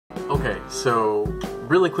Okay, so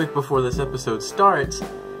really quick before this episode starts,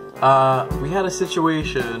 we had a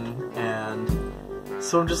situation, and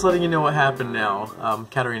so I'm just letting you know what happened now.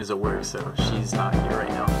 Katarina's at work, so she's not here right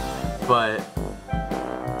now. But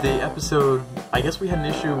the episode, I guess we had an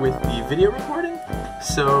issue with the video recording,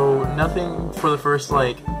 so nothing for the first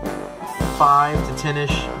like 5 to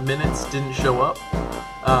 10-ish minutes didn't show up.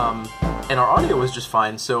 And our audio was just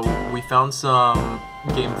fine, so we found some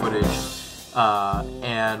game footage,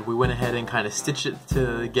 and we went ahead and kind of stitched it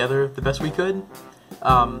together the best we could.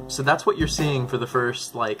 So that's what you're seeing for the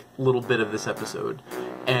first like little bit of this episode.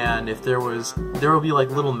 And if there will be like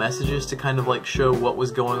little messages to kind of like show what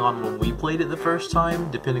was going on when we played it the first time,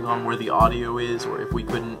 depending on where the audio is or if we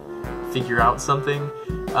couldn't figure out something.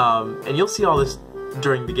 And you'll see all this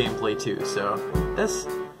during the gameplay too, so that's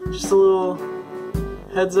just a little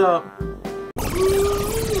heads up.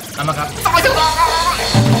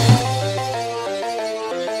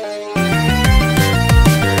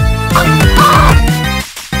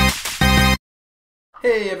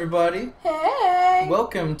 Hey everybody! Hey!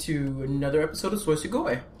 Welcome to another episode of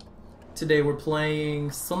Sugoi. Today we're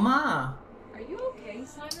playing Soma. Are you okay,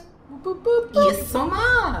 Simon? Boop, boop, boop. Yes,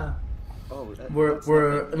 Soma!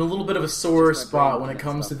 We're in a little bit of a sore spot when it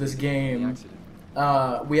comes to this game.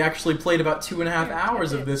 We actually played about 2.5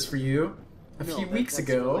 hours of this for you a few weeks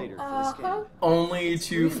ago, only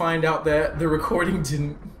to find out that the recording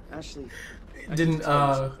didn't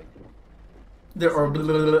what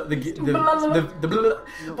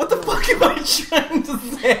the fuck am I trying to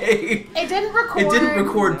say? It didn't record. It didn't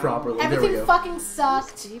record properly. Everything fucking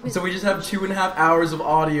sucked. So we just have 2.5 hours of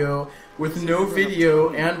audio with no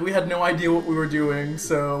video, and we had no idea what we were doing,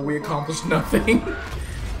 so we accomplished nothing.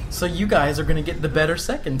 So you guys are gonna get the better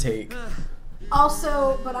second take.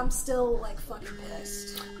 Also, but I'm still like fucking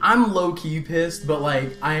pissed. I'm low-key pissed, but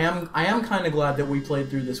like I am kind of glad that we played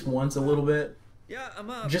through this once a little bit. Yeah, I'm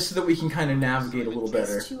up. Just so that we can kind of navigate a little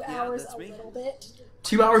better. Is 2 hours a little bit?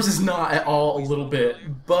 2 hours is not at all a little bit,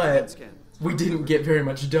 but we didn't get very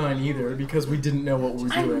much done either because we didn't know what we were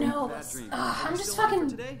doing. I know. I'm just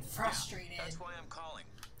fucking frustrated.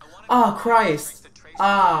 Oh, Christ.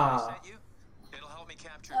 Ah.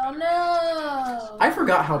 Oh no. I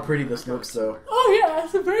forgot how pretty this looks, though. Oh yeah,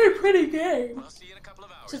 it's a very pretty game.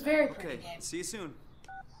 It's a very pretty game. See you soon.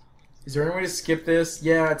 Is there any way to skip this?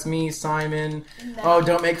 Yeah, it's me, Simon. No. Oh,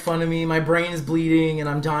 don't make fun of me. My brain is bleeding and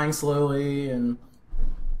I'm dying slowly and...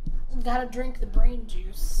 You gotta drink the brain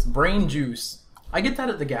juice. Brain juice. I get that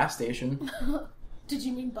at the gas station. Did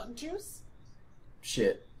you mean bug juice?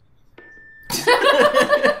 Shit.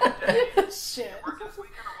 Shit.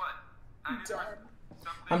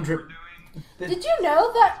 I'm drip. Did you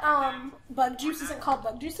know that bug juice isn't called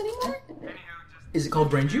bug juice anymore? Is it called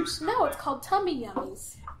brain juice? No, it's called tummy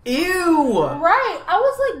yummies. Ew! Right, I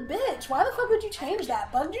was like, bitch, why the fuck would you change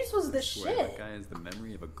that? Bug juice was the shit. That guy has the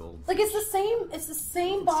memory of a goldfish. Like, it's the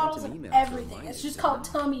same bottles of everything. It's just called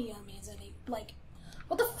tummy yummies. And like,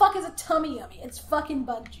 what the fuck is a tummy yummy? It's fucking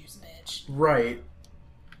bug juice, bitch. Right.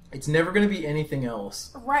 It's never gonna be anything else.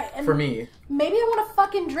 Right. And for me. Maybe I want to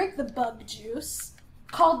fucking drink the bug juice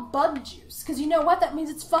called bug juice. Because you know what? That means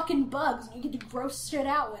it's fucking bugs and you get to gross shit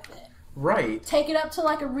out with it. Right. Take it up to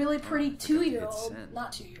like a really pretty 2-year-old.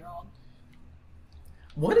 Not 2-year-old.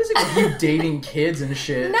 What is it with you dating kids and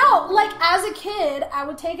shit? No, like as a kid, I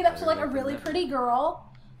would take it up to like a really pretty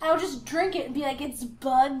girl. I would just drink it and be like, it's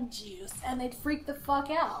bug juice. And they'd freak the fuck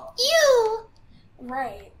out. Ew!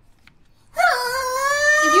 Right.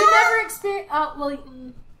 If you never experienced... Oh, well,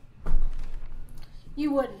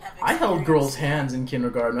 you wouldn't have experienced. I held girls' hands in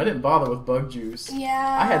kindergarten. I didn't bother with bug juice.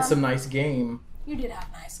 Yeah. I had some nice game. You did have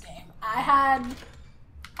a nice game. I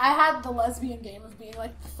had the lesbian game of being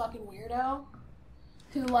like the fucking weirdo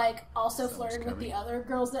who like also flirted with the other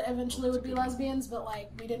girls that eventually would be lesbians, but like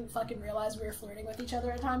we didn't fucking realize we were flirting with each other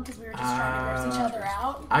at the time because we were just trying to gross each other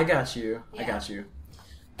out. I got you. Yeah. I got you.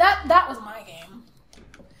 That was my game.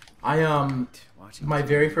 My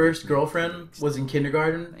very first girlfriend was in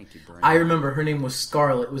kindergarten. I remember her name was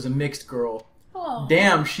Scarlett. It was a mixed girl. Oh.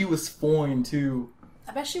 Damn, she was fine too.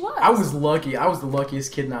 I bet she was. I was lucky. I was the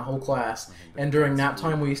luckiest kid in that whole class. And during nap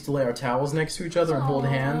time, we used to lay our towels next to each other and hold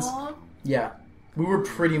hands. Yeah. We were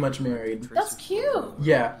pretty much married. That's cute.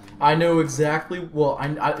 Yeah. I know exactly... Well,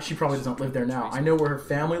 she probably doesn't live there now. I know where her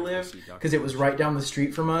family lived because it was right down the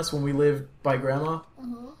street from us when we lived by Grandma.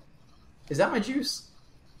 Mm-hmm. Is that my juice?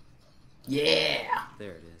 Yeah!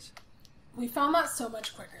 There it is. We found that so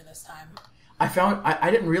much quicker this time.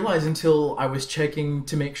 I didn't realize until I was checking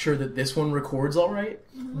to make sure that this one records all right,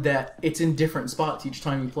 that it's in different spots each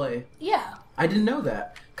time you play. Yeah. I didn't know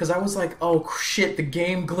that. Because I was like, oh shit, the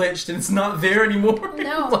game glitched and it's not there anymore.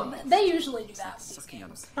 No, They usually do that with these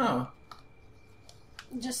games. Oh.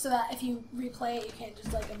 Just so that if you replay it, you can't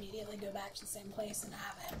just like immediately go back to the same place and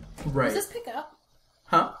have it. Right. Does this pick up?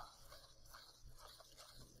 Huh?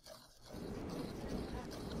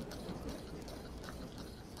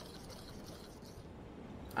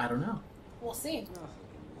 I don't know. We'll see.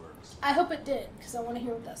 I hope it did, because I want to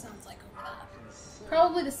hear what that sounds like over that.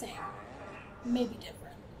 Probably the same. Maybe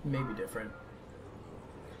different. Maybe different.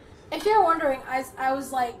 If you're wondering, I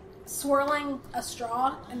was like swirling a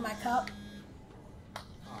straw in my cup.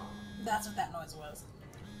 That's what that noise was.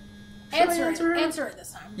 Answer it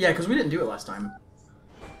this time. Yeah, because we didn't do it last time.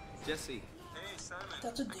 Jesse. Hey, Simon.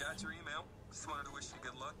 That's a I got your email. Just wanted to wish you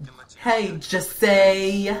good luck and let you Hey,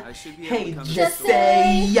 Jesse. I should be able Hey, to come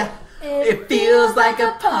Jesse. It feels like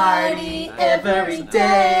a party every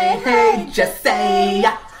day. Hey, Jesse.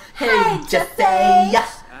 Hey, Jesse.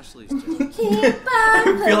 Ashley's just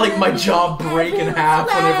I feel like my jaw break in half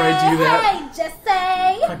whenever I do that. Hey,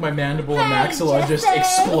 Jesse. Like my mandible and Hey, maxilla just Jesse.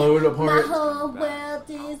 explode My apart. whole world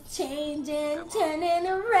is changing, turning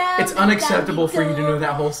around. It's unacceptable for you to know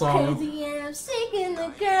that whole song. Crazy and I'm shaking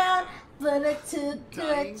the ground, but I took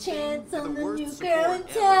a chance on the new girl in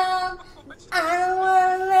town. I don't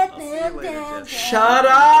wanna let them down. Shut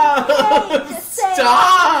up!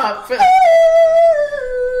 Stop!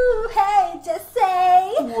 Ooh, hey, just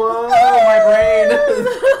say. Whoa, my brain!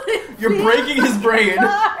 You're breaking his brain.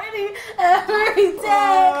 Party every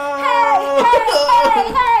day.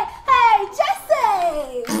 Hey,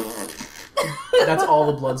 Jesse. That's all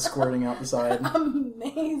the blood squirting out the side.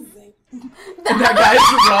 Amazing. And that guy's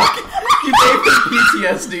rock. He gave him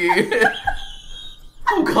PTSD.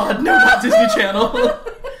 Oh god, no, not Disney Channel.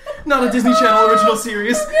 Not a Disney Channel original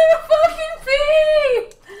series. I'm gonna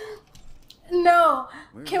fucking pee. No.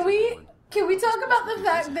 Can we talk about the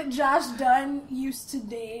fact that Josh Dunn used to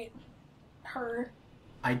date her?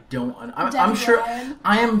 I don't. I'm Debbie sure. Ryan.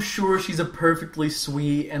 I am sure she's a perfectly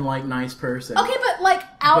sweet and like nice person. Okay, but like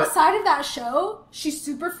outside of that show, she's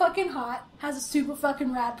super fucking hot, has a super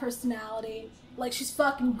fucking rad personality. Like she's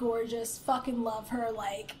fucking gorgeous. Fucking love her.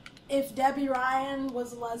 Like if Debbie Ryan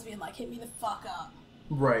was a lesbian, like hit me the fuck up.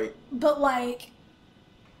 Right. But like,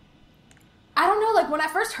 I don't know. Like when I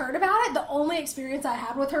first heard about it, the only experience I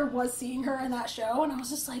had with her was seeing her in that show, and I was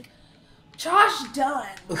just like, Josh Dunn.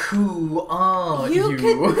 Who are you?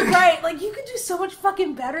 Could right, like you could do so much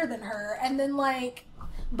fucking better than her. And then like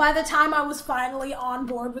by the time I was finally on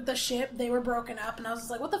board with the ship, they were broken up, and I was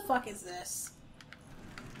just like, what the fuck is this?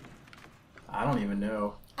 I don't even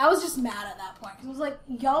know. I was just mad at that point because it was like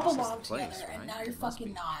y'all belong just the place, together, and right? now you're It must fucking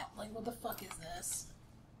be. not. Like what the fuck is this?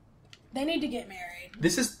 They need to get married.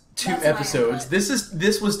 This is two That's my episodes. input.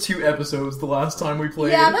 This was 2 episodes the last time we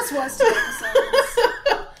played. Yeah, this was 2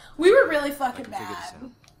 episodes. We were really fucking figure this bad.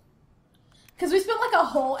 out. Because we spent like a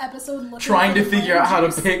whole episode looking trying for to the figure brain out how to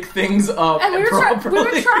juice. pick things up And we were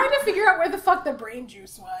properly. trying to figure out where the fuck the brain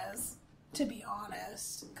juice was, to be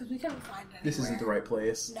honest. Because we couldn't find it anywhere. This isn't the right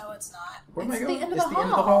place. No, it's not. Where it's am I going? the end of It's the the hall.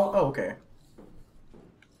 end of the hall? Oh, okay.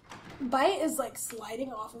 Bite is like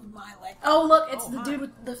sliding off of my leg. Oh, look, it's the hi. dude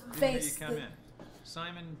with the face. Come that- in.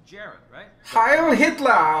 Simon Jarrett, right? Heil Hitler!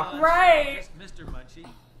 Right. Just Mr. Munchie,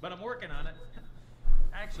 but I'm working on it.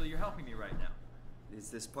 Actually, you're helping me right now. Is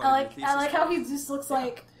this part I of like your thesis? I like how he just looks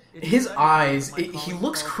like His eyes, he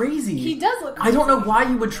looks crazy. he does look. I don't know crazy. why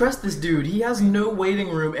you would trust this dude. He has no waiting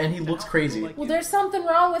room and he looks crazy. Well, there's something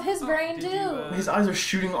wrong with his brain did too. you, His eyes are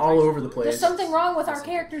shooting all over the place. There's something wrong with our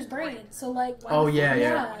character's brain. So like, why Oh, the- yeah.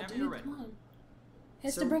 Whenever you're dude, ready. come on. He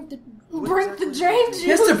has So, to break the exactly drain He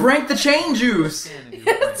has juice. to break the chain juice. Scan into He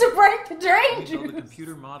your has to break the drain brain. We build a juice.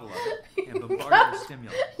 computer model of it and bombard it Gotta- with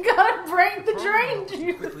stimuli. Gotta break the drain Program will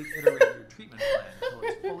juice. quickly iterate your treatment plan until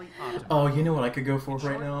it's fully optimized. Oh, you know what I could go for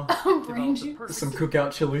right now? Brain Develop the juice. perfect Some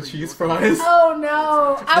Cookout chili cheese fries. Oh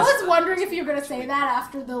no! I was wondering if you were gonna say that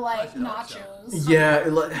after the like nachos. Yeah,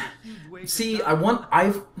 huge wafer see, dough.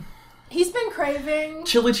 I've He's been craving.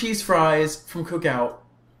 chili cheese fries from Cookout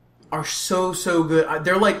are so good.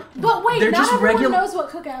 They're like, But wait, they're not just everyone regular. knows what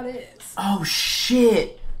Cookout is. Oh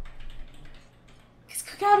shit! Because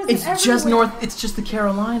Cookout is It's just everywhere. north. It's just the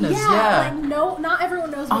Carolinas. Yeah, Yeah. like no, not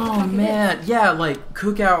everyone knows what the Oh fuck man, it is. yeah, like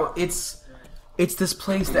Cookout. It's this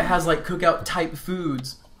place that has like Cookout type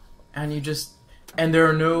foods, and and there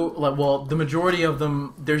are no like, well, the majority of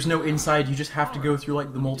them, there's no inside. You just have to go through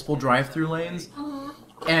like the multiple drive-through lanes,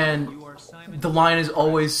 and You are Simon the line is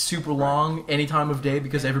always super long any time of day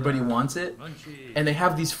because everybody wants it. Munchie. And they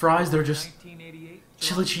have these fries. They're just 1988.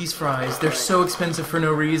 chili cheese fries. They're so expensive for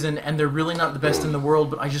no reason, and they're really not the best in the world.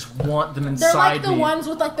 But I just want them They're inside like the me. ones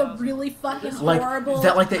with like the really fucking like horrible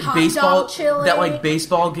that hot baseball dog chili. that like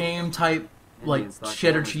baseball game type like Indians thought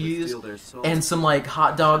cheddar farmers would cheese steal their souls. and some like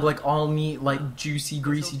hot dog, like all meat, like juicy,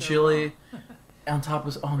 greasy chili. On top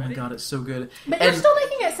of, oh my god, it's so good. But you're still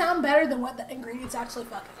making it sound better than what the ingredients actually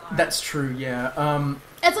fucking are. That's true, yeah.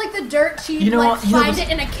 It's like the dirt cheap, find it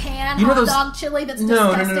in a can, hot dog chili that's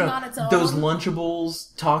disgusting on its own. Those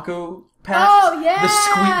Lunchables taco packs. Oh,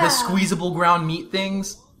 yeah! The squeezable ground meat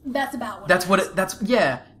things. That's about what That's what it, that's,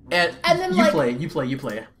 yeah. And then, you like...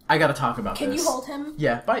 play. I gotta talk about this. Can you hold him?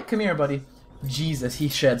 Yeah, bye, come here, buddy. Jesus, he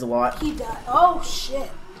sheds a lot. He does. Oh, shit.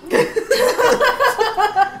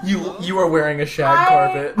 You are wearing a shag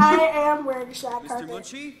carpet. I am wearing a shag carpet. Mr.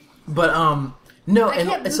 Munchie? But no, I and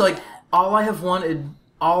can't it's do like that. all I have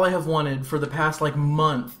wanted for the past like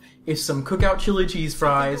month is some Cookout chili cheese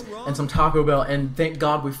fries and some Taco Bell, and thank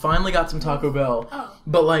God we finally got some Taco Bell. Oh.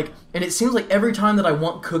 But like, and it seems like every time that I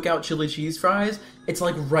want Cookout chili cheese fries, it's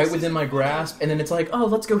like right within my grasp, and then it's like, oh,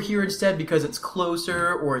 let's go here instead because it's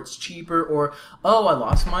closer, or it's cheaper, or oh, I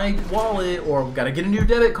lost my wallet, or gotta get a new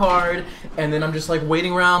debit card, and then I'm just like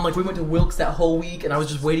waiting around. Like we went to Wilkes that whole week, and I was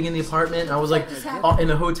just waiting in the apartment, and I was like in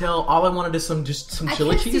the hotel. All I wanted is some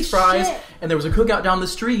chili cheese fries, and there was a Cookout down the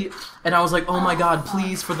street, and I was like, oh my god,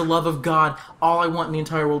 please, for the love of God, all I want in the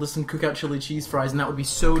entire world is some Cookout chili cheese fries, and that would be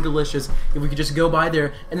so delicious if we could just go by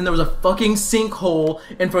there. And then there was a fucking sinkhole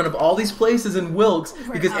in front of all these places in Wilkes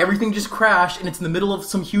because everything just crashed, and it's in the middle of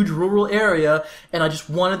some huge rural area, and I just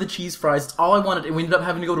wanted the cheese fries. It's all I wanted, and we ended up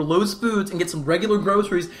having to go to Lowe's Foods and get some regular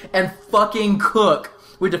groceries and fucking cook.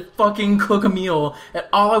 We had to fucking cook a meal, and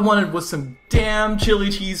all I wanted was some damn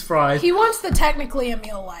chili cheese fries. He wants the technically a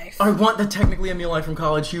meal life. I want the technically a meal life from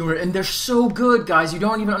College Humor, and they're so good, guys. You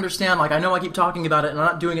don't even understand. Like, I know I keep talking about it, and I'm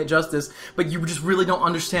not doing it justice, but you just really don't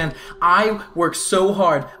understand. I work so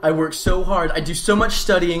hard. I do so much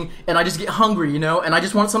studying, and I just get hungry, you know? And I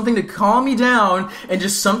just want something to calm me down, and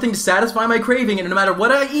just something to satisfy my craving, and no matter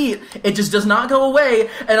what I eat, it just does not go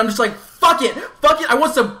away, and I'm just like, fuck it, I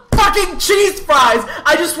want some fucking cheese fries.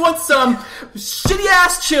 I just want some shitty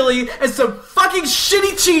ass chili and some fucking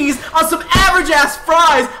shitty cheese on some average ass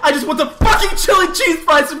fries. I just want the fucking chili cheese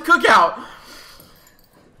fries from Cookout.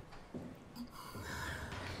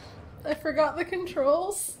 I forgot the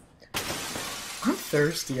controls. I'm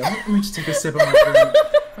thirsty. Let me just take a sip of my drink.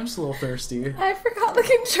 I'm just a little thirsty. I forgot the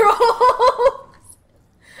controls.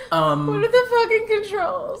 What are the fucking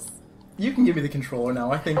controls? You can give me the controller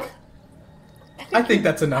now. I think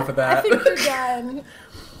that's enough of that. I think you're done.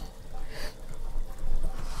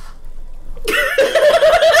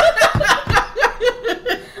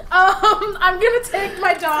 I'm gonna take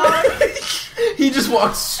my dog. He just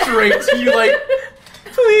walks straight to you like,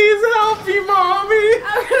 please help me, mommy.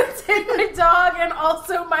 I'm gonna take my dog and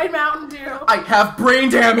also my Mountain Dew. I have brain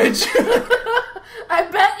damage. I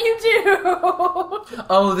bet you do.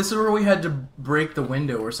 Oh, this is where we had to break the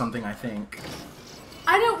window or something, I think.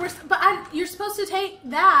 I know, you're supposed to take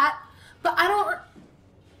that, but I don't...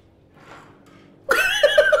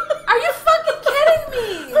 Are you fucking kidding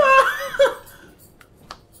me?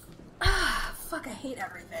 Fuck, I hate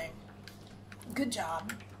everything. Good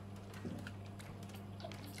job.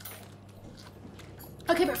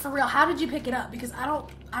 Okay, but for real, how did you pick it up? Because I don't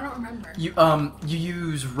remember. You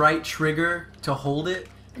use right trigger to hold it,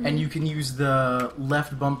 and you can use the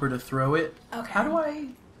left bumper to throw it. Okay. How do I...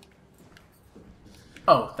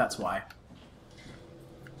 Oh, that's why.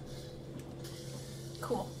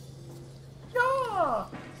 Cool. Yeah.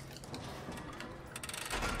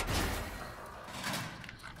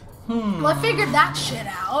 Well, I figured that shit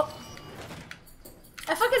out.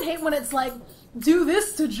 I fucking hate when it's like, do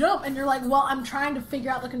this to jump, and you're like, well, I'm trying to figure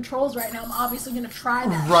out the controls right now. I'm obviously gonna try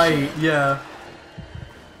that Right, shit. yeah.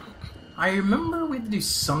 I remember we had to do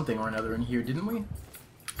something or another in here, didn't we?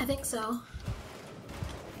 I think so.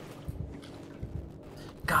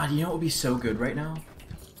 God, you know what would be so good right now?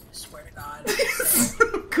 I swear to God.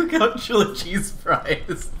 Cookout chili cheese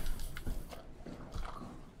fries.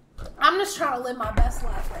 I'm just trying to live my best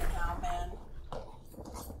life right now, man.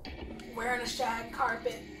 Wearing a shag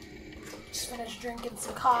carpet. Just finished drinking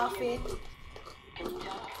some coffee.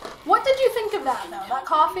 What did you think of that, though? That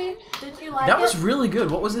coffee? Did you like it? That was really good.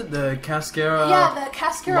 What was it? The Cascara? Yeah, the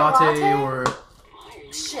Cascara latte. or...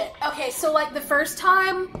 Shit. Okay, so like the first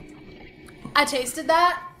time I tasted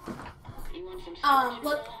that,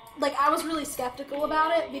 like I was really skeptical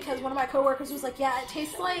about it because one of my coworkers was like, yeah, it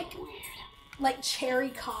tastes like cherry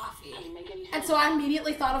coffee. And so I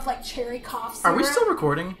immediately thought of like cherry cough syrup. Are we still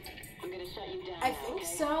recording? I think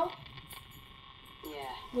so.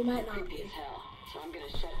 We might not be.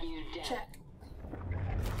 Check.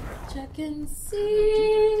 Check and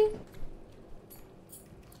see.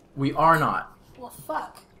 We are not. Well,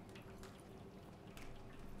 fuck.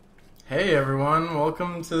 Hey everyone,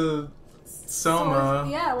 welcome to Soma.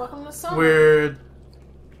 Yeah, welcome to Soma. Where...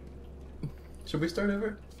 Should we start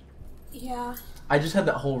over? Yeah. I just had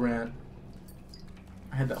that whole rant.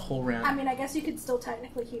 I mean, I guess you could still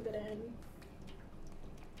technically keep it in.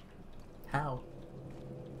 How?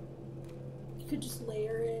 You could just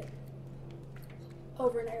layer it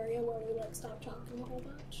over an area where we like stop talking a whole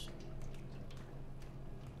bunch.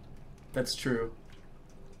 That's true.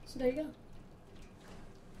 So there you go.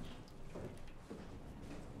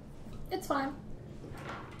 It's fine.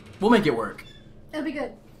 We'll make it work. It'll be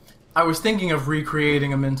good. I was thinking of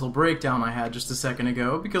recreating a mental breakdown I had just a second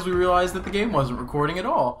ago because we realized that the game wasn't recording at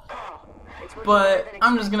all. But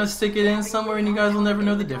I'm just gonna stick it in somewhere and you guys will never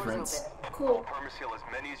know the difference. Cool. Promise you'll as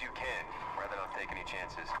many as you can, rather not take any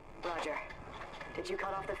chances. Roger. Did you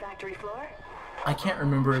cut off the factory floor? I can't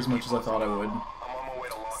remember as much as I thought I would. I'm on my way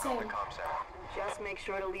to lock on the comm center. Just make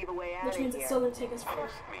sure to leave a way out Which of means here. it's still gonna take us for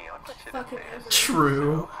Trust me, I'm shit fucking advanced. ever.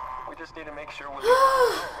 True. We just need to make sure we're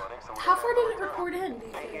running so How far did it record in, do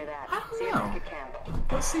you I hear think? that. I don't See you know. back at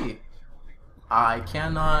camp. Let's see. I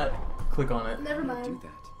cannot click on it. Never mind.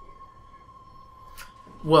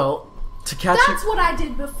 Well, to catch That's you... what I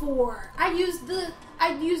did before. I used the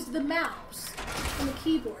mouse and the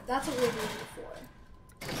keyboard. That's what we were doing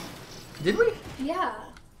before. Did we? Yeah.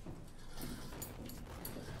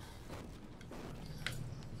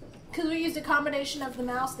 Because we used a combination of the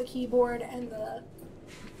mouse, the keyboard, and the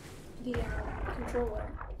controller.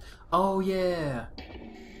 Oh, yeah.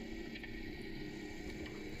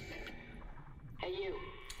 Hey, you.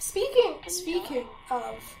 Speaking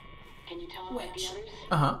of Can you tell about the which, others?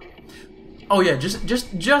 Uh-huh. Oh, yeah,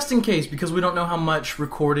 just in case, because we don't know how much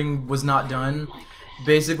recording was not done.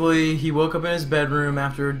 Basically, he woke up in his bedroom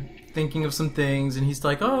after thinking of some things, and he's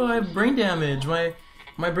like, oh, I have brain damage.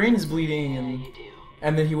 My brain is bleeding,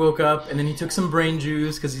 and then he woke up, and then he took some brain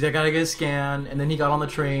juice, because he's like, I gotta get a scan, and then he got on the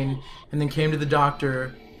train, and then came to the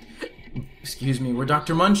doctor, excuse me, where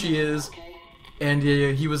Dr. Munchie is, and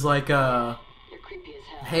he was like, You're creepy as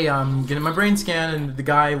hell. hey, I'm getting my brain scan, and the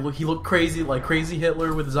guy, he looked crazy, like crazy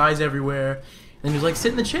Hitler with his eyes everywhere, and he was like, sit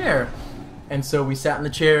in the chair. And so we sat in the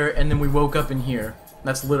chair, and then we woke up in here.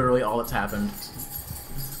 That's literally all that's happened.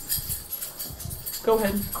 Go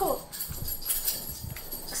ahead. cool.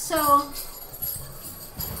 So,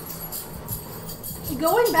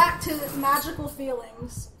 going back to magical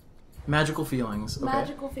feelings. Magical feelings. Okay.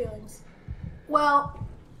 Magical feelings. Well,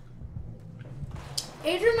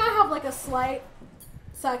 Adrian and I have like a slight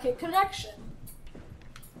psychic connection.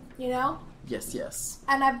 You know? Yes.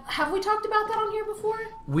 And have we talked about that on here before?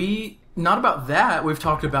 Not about that, we've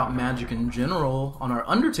talked about magic in general on our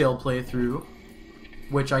Undertale playthrough,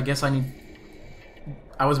 which I guess I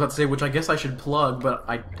was about to say, which I guess I should plug, but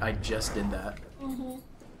I just did that. Mm-hmm.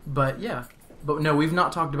 But yeah. But no, we've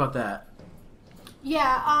not talked about that.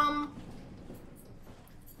 Yeah,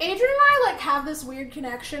 Adrian and I, like, have this weird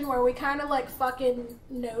connection where we kind of, like, fucking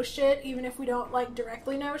know shit, even if we don't, like,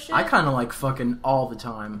 directly know shit. I kind of like fucking all the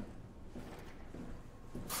time.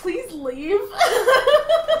 Please leave.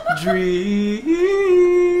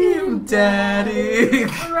 Dream Daddy.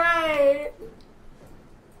 Right.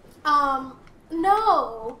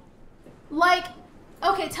 No. Like,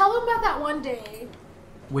 okay, tell them about that one day.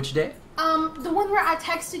 Which day? The one where I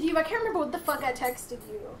texted you. I can't remember what the fuck I texted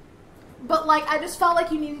you. But, like, I just felt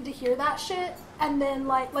like you needed to hear that shit. And then,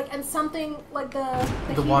 and something, like,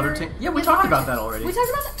 the water heater- tank? Yeah, we the talked water about tank. that already. We talked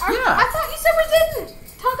about that? Yeah. I thought you said we didn't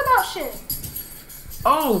talk about shit.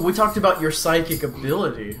 Oh, we talked about your psychic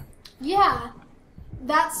ability. Yeah.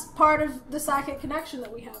 That's part of the psychic connection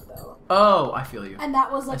that we have, though. Oh, I feel you. And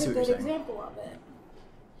that was, like, I see a what good you're saying. example of it.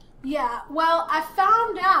 Yeah, well, I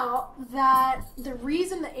found out that the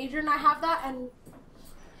reason that Adrian and I have that, and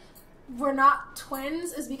we're not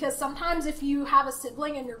twins, is because sometimes if you have a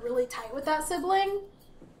sibling and you're really tight with that sibling,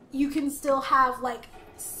 you can still have, like,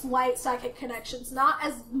 slight psychic connections. Not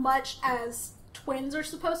as much as twins are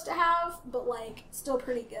supposed to have, but, like, still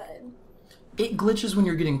pretty good. It glitches when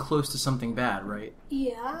you're getting close to something bad, right?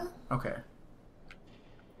 Yeah. Okay.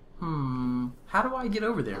 How do I get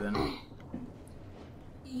over there, then?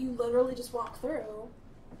 You literally just walk through.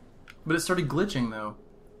 But it started glitching, though.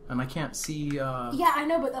 And I can't see, Yeah, I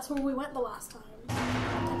know, but that's where we went the last time.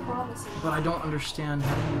 I promise you. But I don't understand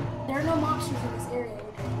how you... There are no monsters in this area,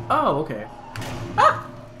 Adrian. Oh, okay. Ah!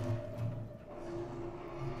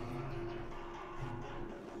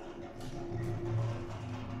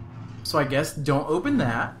 So I guess don't open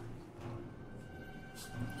that.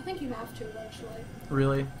 I think you have to eventually.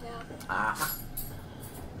 Really? Yeah. Ah.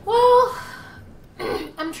 Well,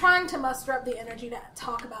 I'm trying to muster up the energy to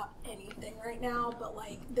talk about anything right now, but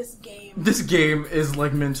like this game. This game is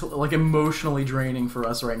like emotionally draining for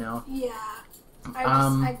us right now. Yeah,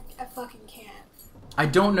 I fucking can't. I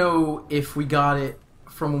don't know if we got it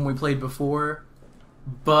from when we played before,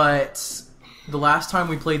 but the last time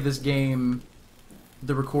we played this game,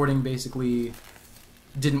 the recording basically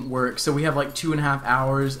didn't work. So we have like 2.5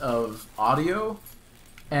 hours of audio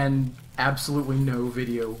and absolutely no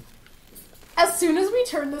video. As soon as we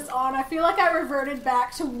turned this on, I feel like I reverted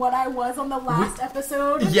back to what I was on the last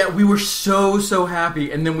episode. Yeah, we were so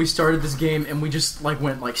happy, and then we started this game and we just like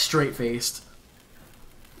went like straight faced.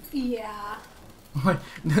 Yeah. Like,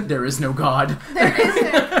 there is no God. There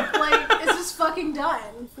isn't. Like, it's just fucking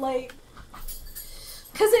done. Like,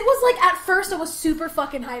 because it was like, at first I was super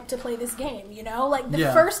fucking hyped to play this game, you know? Like,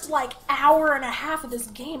 the first like hour and a half of this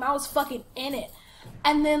game, I was fucking in it.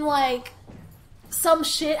 And then like, some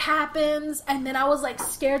shit happens, and then I was like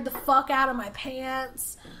scared the fuck out of my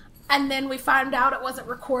pants. And then we found out it wasn't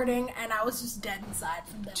recording, and I was just dead inside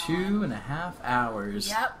from then on. 2.5 hours.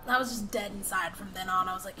 Yep, I was just dead inside from then on.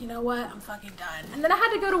 I was like, you know what? I'm fucking done. And then I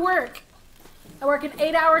had to go to work. I work an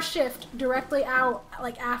 8-hour shift directly out,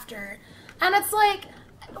 like, after. And it's like,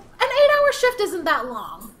 an 8-hour shift isn't that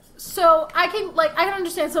long. So I can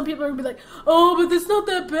understand some people are gonna be like, oh, but that's not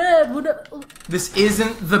that bad. This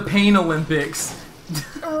isn't the Pain Olympics.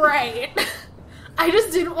 Right. I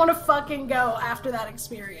just didn't want to fucking go after that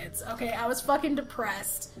experience, okay? I was fucking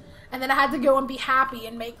depressed. And then I had to go and be happy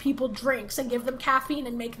and make people drinks and give them caffeine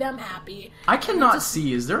and make them happy. I cannot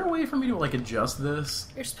see. Is there a way for me to, like, adjust this?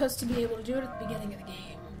 You're supposed to be able to do it at the beginning of the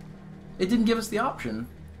game. It didn't give us the option.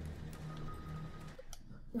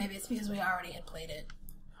 Maybe it's because we already had played it.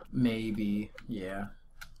 Maybe, yeah.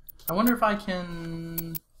 I wonder if I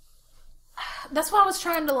can... That's why I was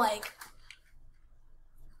trying to, like...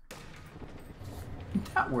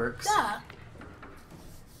 That works. Yeah.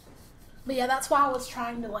 But yeah, that's why I was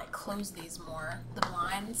trying to, like, close these more, the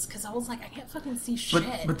blinds, because I was like, I can't fucking see shit.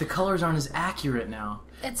 But the colors aren't as accurate now.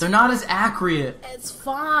 It's They're not as accurate. It's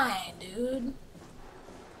fine, dude.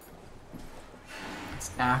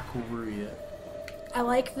 It's accurate. I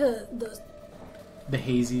like the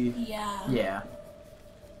hazy. Yeah. Yeah.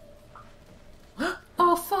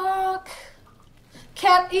 Oh, fuck.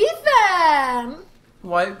 Can't even!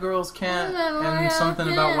 White girls can't, and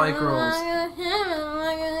something about white girls.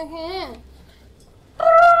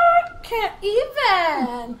 Can't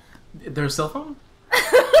even! They're a cell phone?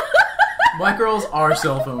 White girls are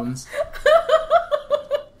cell phones.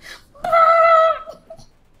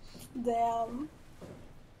 Damn.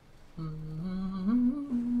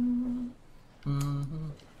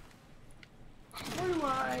 Where do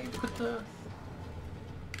I put the...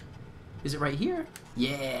 Is it right here?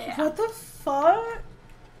 Yeah. What the fuck?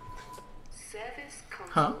 Service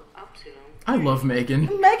Huh? console up to I love Megan.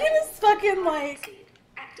 Megan is fucking like...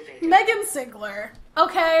 activated. Megan Sigler.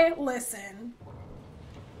 Okay, listen.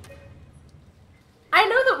 I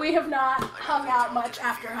know that we have not hung out much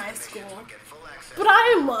after high school, but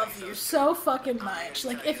I love you so fucking much.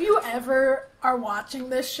 Like, if you ever are watching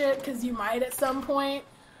this shit, because you might at some point,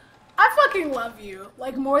 I fucking love you.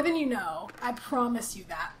 Like, more than you know. I promise you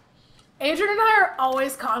that. Adrian and I are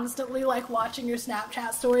always constantly, like, watching your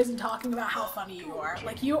Snapchat stories and talking about how funny you are.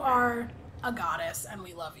 Like, you are a goddess, and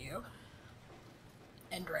we love you.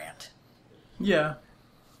 And rant. Yeah.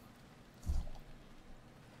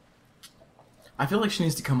 I feel like she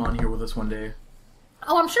needs to come on here with us one day.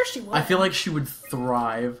 Oh, I'm sure she would. I feel like she would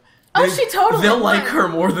thrive. Oh, she totally They'll would. like her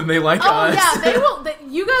more than they like Oh, us. yeah, they will.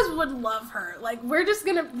 You guys would love her. Like,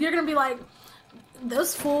 you're gonna be like,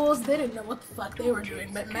 those fools, they didn't know what the fuck they were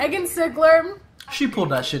doing. But Megan Sigler, She pulled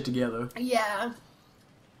that shit together. yeah.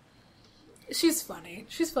 She's funny.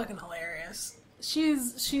 She's fucking hilarious.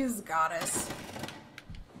 She's a goddess.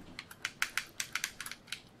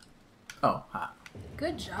 Oh, hi.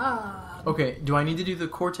 Good job. Okay, do I need to do the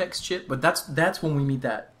Cortex chip? But that's when we meet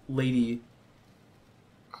that lady,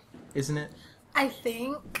 isn't it? I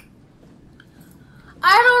think.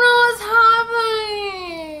 I don't know what's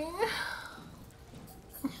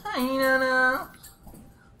happening. I don't know.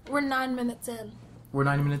 We're 9 minutes in. We're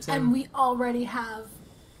 90 minutes in? And we already have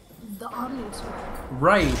the Omni tour.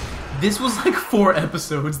 Right. This was like 4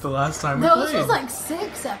 episodes the last time we No, played. this was like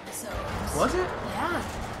 6 episodes. Was it? Yeah.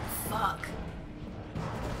 Fuck.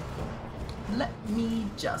 Let me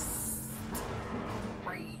just...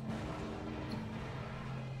 Right.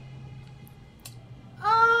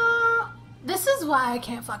 This is why I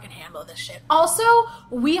can't fucking handle this shit. Also,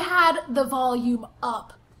 we had the volume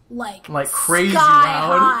up like crazy sky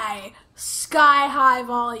loud. high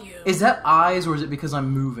volume. Is that eyes or is it because I'm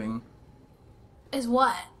moving? Is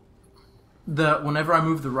what? Whenever I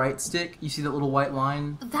move the right stick, you see that little white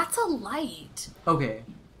line? That's a light. Okay.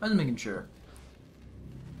 I was making sure.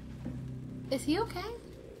 Is he okay?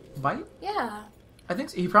 Bite? Yeah. I think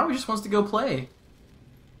so. He probably just wants to go play.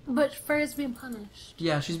 But Freya's being punished.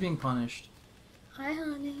 Yeah, she's being punished. Hi,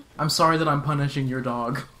 honey. I'm sorry that I'm punishing your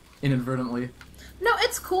dog inadvertently. No,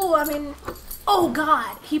 it's cool. I mean, oh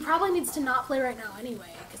god, he probably needs to not play right now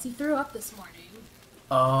anyway, because he threw up this morning.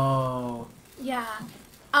 Oh. Yeah.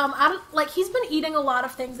 He's been eating a lot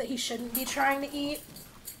of things that he shouldn't be trying to eat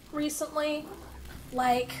recently.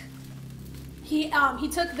 Like, he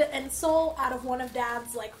took the insole out of one of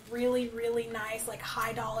Dad's, like, really, really nice, like,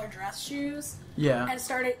 high-dollar dress shoes. Yeah. And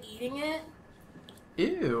started eating it.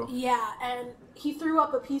 Ew. Yeah, and he threw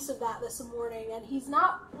up a piece of that this morning, and he's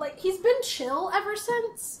not, like, he's been chill ever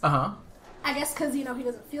since. Uh-huh. I guess because, he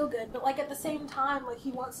doesn't feel good, but, like, at the same time, like,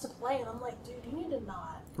 he wants to play, and I'm like, dude, you need to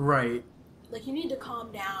not. Right. Like, you need to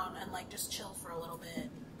calm down and, like, just chill for a little bit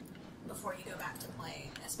before you go back to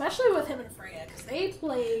playing. Especially with him and Freya, because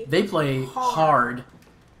they play hard.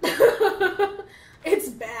 It's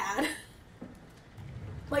bad.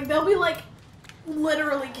 Like, they'll be, like,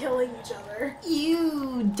 literally killing each other.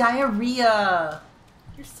 Ew, diarrhea.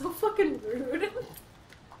 You're so fucking rude.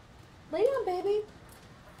 Lay down, baby.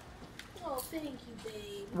 Oh, thank you,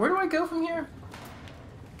 babe. Where do I go from here?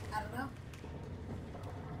 I don't know.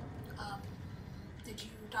 Did you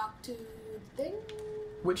talk to the thing?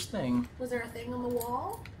 Which thing? Was there a thing on the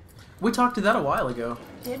wall? We talked to that a while ago.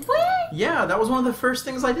 Did we? Yeah, that was one of the first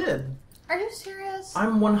things I did. Are you serious?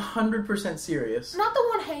 I'm 100% serious. Not the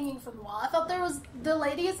one hanging from the wall. I thought there was... The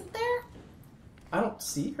lady isn't there? I don't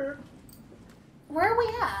see her. Where are we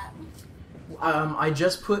at? I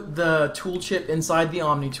just put the tool chip inside the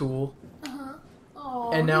Omni tool. Uh-huh.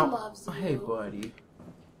 Oh, And now, he loves you. hey, buddy.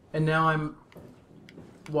 And now I'm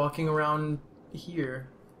walking around here.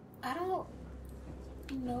 I don't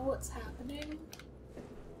know what's happening.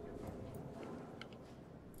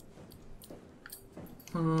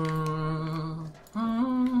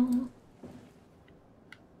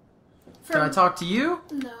 Can I talk to you?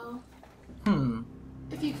 No.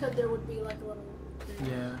 If If you could, there would be like a little...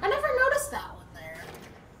 Yeah. I never noticed that one there.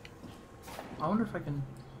 I wonder if I can...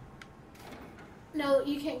 No,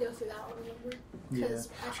 you can't go through that one, remember? Yeah.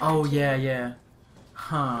 I tried Oh, to. yeah, yeah.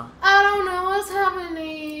 Huh. I don't know what's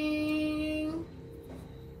happening.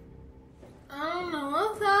 I don't know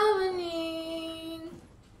what's happening.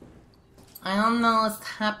 I don't know what's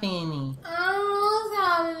happening. I don't know what's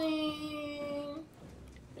happening.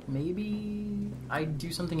 Maybe I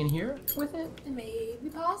do something in here with it? Maybe,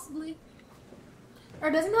 possibly.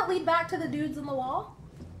 Or doesn't that lead back to the dudes on the wall?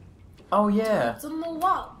 Oh, yeah. Dudes on the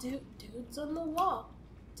wall. Dudes on the wall.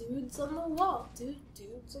 Dudes on the wall.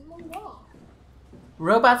 Dudes on the wall.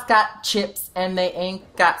 Robots got chips and they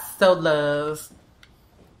ain't got solos.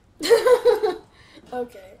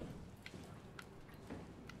 Okay.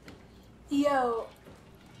 Yo.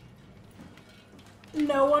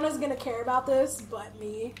 No one is gonna care about this but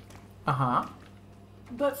me. Uh-huh.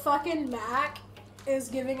 But fucking Mac is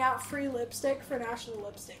giving out free lipstick for National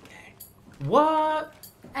Lipstick Day. What?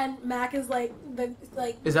 And Mac is like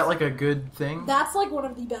Is that like a good thing? That's like one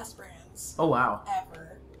of the best brands Oh, wow.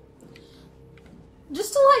 ever.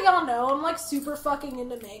 Just to let y'all know, I'm like super fucking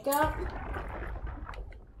into makeup.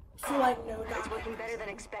 For like no It's dime. working better than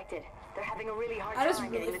expected. They're having a really hard I just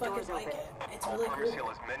time really getting the fucking doors like open. it. It's really Seal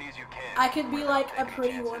cool. as many as you can. I could be like a Take any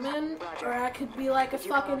pretty chances. woman, or I could be like a Did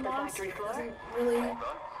you call fucking up the monster. factory It floor? doesn't really. Hold on.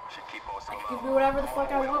 Should keep posting I them could out. do whatever the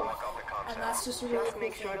fuck I want with Lock off the it. comms And that's just a really Just cool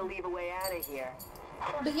make sure to thing. leave a way out of here.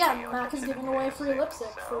 But yeah, Mac is giving away free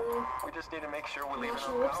lipstick for... We just need to make sure we're leaving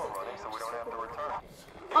National our power Lipstick running Day. so we don't have to return.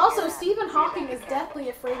 Also, Stephen Hawking is deathly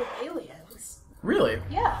afraid of aliens. Really?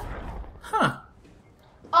 Yeah. Huh.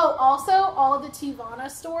 Oh, also, all of the Tivana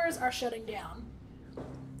stores are shutting down.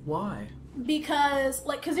 Why? Because,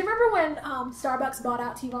 cause you remember when Starbucks bought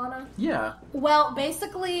out Tivana? Yeah. Well,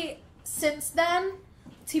 basically, since then,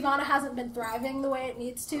 Tivana hasn't been thriving the way it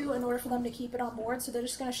needs to in order for them to keep it on board, so they're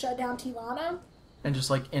just going to shut down Tivana. And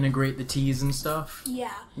just like integrate the teas and stuff?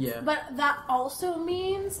 Yeah. Yeah. But that also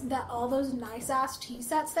means that all those nice-ass tea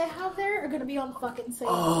sets they have there are going to be on fucking sale.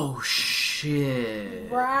 Oh,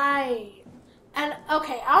 shit. Right. And,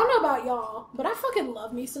 okay, I don't know about y'all, but I fucking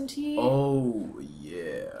love me some tea. Oh,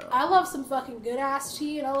 yeah. I love some fucking good-ass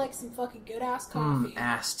tea, and I like some fucking good-ass coffee.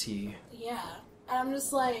 Ass tea. Yeah. And I'm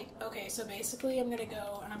just like, okay, so basically I'm gonna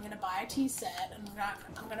go and I'm gonna buy a tea set, and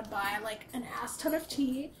I'm gonna buy, like, an ass ton of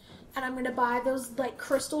tea, and I'm gonna buy those, like,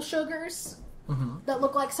 crystal sugars that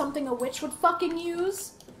look like something a witch would fucking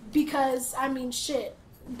use, because, I mean, shit,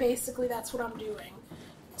 basically that's what I'm doing.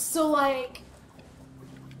 So, like,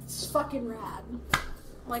 It's fucking rad.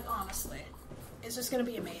 Like, honestly. It's just gonna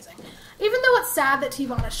be amazing. Even though it's sad that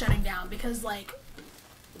Tivana's shutting down because, like,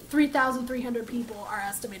 3,300 people are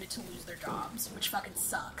estimated to lose their jobs, which fucking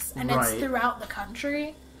sucks. And it's throughout the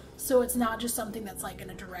country, so it's not just something that's, like,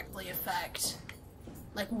 gonna directly affect,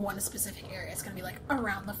 like, one specific area. It's gonna be, like,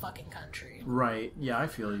 around the fucking country. Right. Yeah, I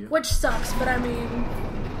feel you. Which sucks, but I mean...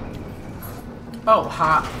 Oh,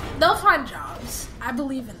 hot. They'll find jobs. I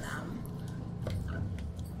believe in them.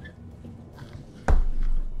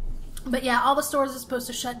 But yeah, all the stores are supposed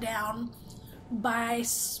to shut down by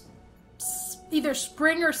either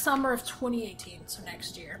spring or summer of 2018, so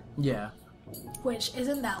next year. Yeah. Which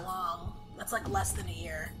isn't that long. That's like less than a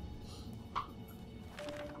year.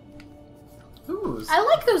 Ooh. I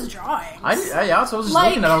like those drawings. Yeah, so I was just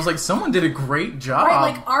looking at it. I was like, someone did a great job.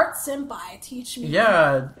 Right, like Art Senpai, teach me.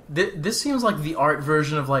 Yeah, this seems like the art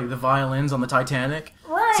version of like the violins on the Titanic.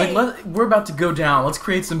 Right. It's like, we're about to go down. Let's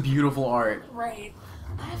create some beautiful art. Right.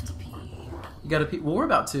 I have to pee. You gotta pee. Well, we're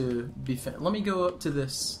about to be let me go up to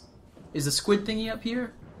this. Is the squid thingy up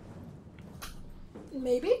here?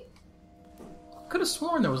 Maybe. Could have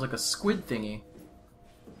sworn there was like a squid thingy.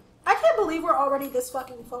 I can't believe we're already this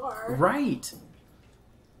fucking far. Right.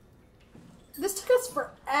 This took us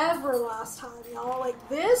forever last time, y'all. Like,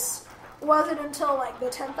 this wasn't until, like, the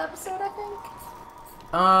 10th episode, I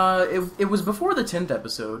think. It was before the 10th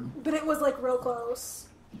episode. But it was, like, real close.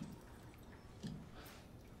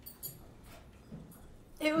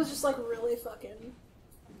 It was just, like, really fucking...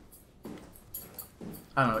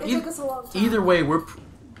 I don't know. It took us a long time. Either way, we're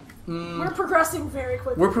progressing very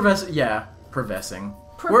quickly. We're progressing. Yeah, progressing.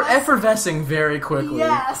 We're effervescing very quickly.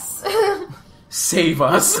 Yes. Save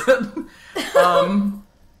us.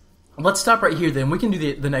 Let's stop right here then. We can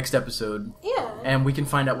do the next episode. Yeah. And we can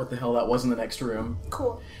find out what the hell that was in the next room.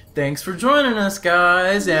 Cool. Thanks for joining us,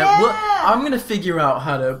 guys. And I'm gonna figure out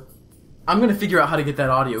how to get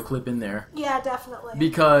that audio clip in there. Yeah, definitely.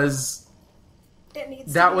 Because it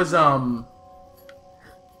needs that to was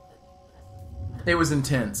it was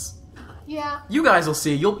intense. Yeah. You guys will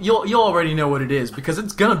see. You'll already know what it is because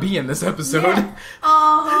it's gonna be in this episode.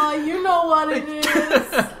 Yeah. You know what it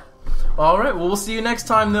is. All right. Well, we'll see you next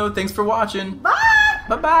time, though. Thanks for watching. Bye.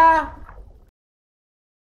 Bye-bye.